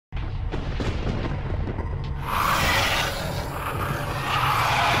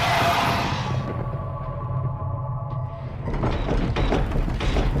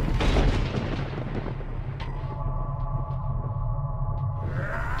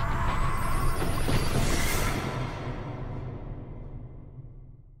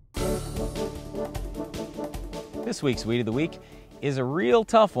This week's Weed of the Week is a real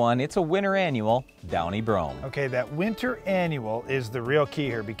tough one. It's a winter annual, Downy Brome. Okay, that winter annual is the real key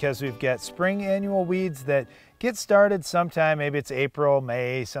here because we've got spring annual weeds that get started sometime, maybe it's April,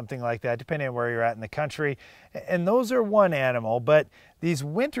 May, something like that, depending on where you're at in the country. And those are one animal, but these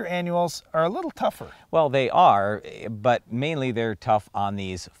winter annuals are a little tougher. Well, they are, but mainly they're tough on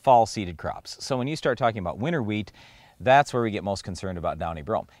these fall seeded crops. So when you start talking about winter wheat, that's where we get most concerned about Downy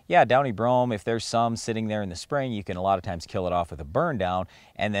Brome. Yeah, Downy Brome, if there's some sitting there in the spring, you can a lot of times kill it off with a burn down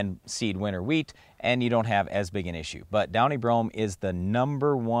and then seed winter wheat, and you don't have as big an issue. But Downy Brome is the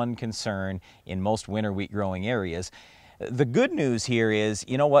 #1 concern in most winter wheat growing areas. The good news here is,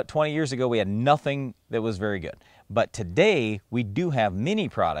 you know what, 20 years ago we had nothing that was very good. But today we do have mini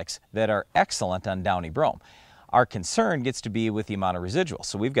products that are excellent on Downy Brome. Our concern gets to be with the amount of residual.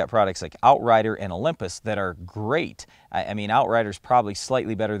 So we've got products like Outrider and Olympus that are great. I mean, Outrider's probably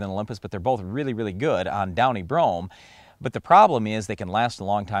slightly better than Olympus, but they're both really, really good on Downy Brome. But the problem is they can last a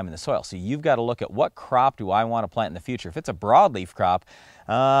long time in the soil. So you've got to look at what crop do I want to plant in the future. If it's a broadleaf crop,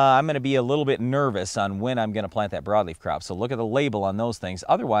 I'm going to be a little bit nervous on when I'm going to plant that broadleaf crop. So look at the label on those things.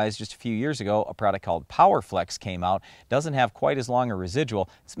 Otherwise, just a few years ago, a product called PowerFlex came out. Doesn't have quite as long a residual.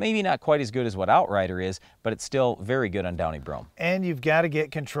 It's maybe not quite as good as what Outrider is, but it's still very good on Downy Brome. And you've got to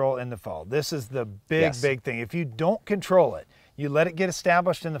get control in the fall. This is the big thing. If you don't control it, you let it get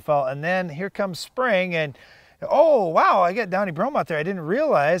established in the fall, and then here comes spring, and oh, wow, I got Downy Brome out there. I didn't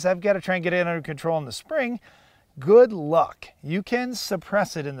realize I've got to try and get it under control in the spring. Good luck. You can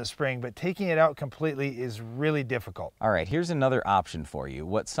suppress it in the spring, but taking it out completely is really difficult. All right, here's another option for you.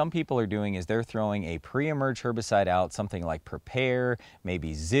 What some people are doing is they're throwing a pre-emerge herbicide out, something like Prepare,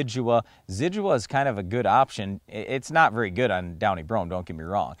 maybe Zidua. Zidua is kind of a good option. It's not very good on Downy Brome, don't get me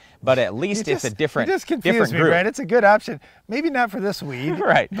wrong, but at least it's a different group. You just confused me, Brad. It's a good option. Maybe not for this weed.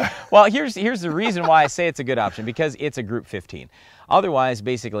 Right. Well, here's the reason why I say it's a good option, because it's a group 15. Otherwise,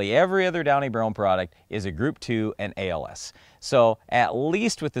 basically every other Downy Brome product is a group 2 and ALS. So at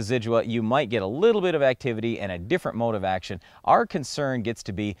least with the Zidua, you might get a little bit of activity and a different mode of action. Our concern gets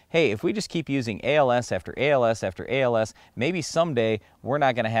to be, hey, if we just keep using ALS after ALS after ALS, maybe someday we're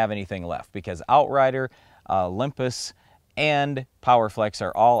not going to have anything left, because Outrider, Olympus, and PowerFlex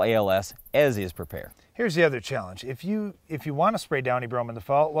are all ALS, as is Prepare. Here's the other challenge. If you want to spray Downy Brome in the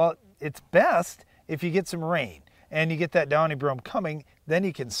fall, well, it's best if you get some rain and you get that Downy Brome coming, then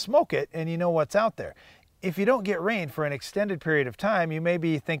you can smoke it and you know what's out there. If you don't get rain for an extended period of time, you may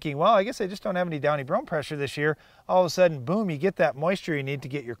be thinking, well, I guess I just don't have any Downy Brome pressure this year. All of a sudden, boom, you get that moisture you need to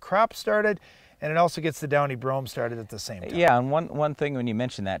get your crop started, and it also gets the Downy Brome started at the same time. Yeah, and one thing when you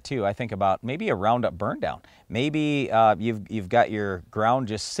mention that too, I think about maybe a Roundup burn down. Maybe you've got your ground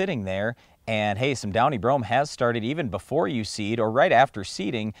just sitting there, and hey, some Downy Brome has started even before you seed or right after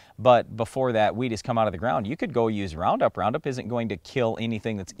seeding, but before that weed has come out of the ground. You could go use Roundup. Roundup isn't going to kill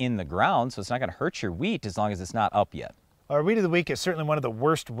anything that's in the ground, so it's not going to hurt your wheat as long as it's not up yet. Our Weed of the Week is certainly one of the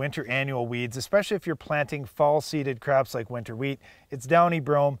worst winter annual weeds, especially if you're planting fall seeded crops like winter wheat. It's Downy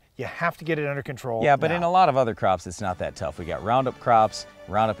Brome. You have to get it under control. Yeah, but in a lot of other crops, it's not that tough. We got Roundup crops.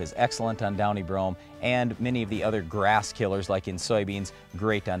 Roundup is excellent on Downy Brome, and many of the other grass killers like in soybeans,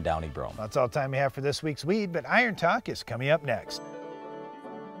 great on Downy Brome. That's all the time we have for this week's Weed, but Iron Talk is coming up next.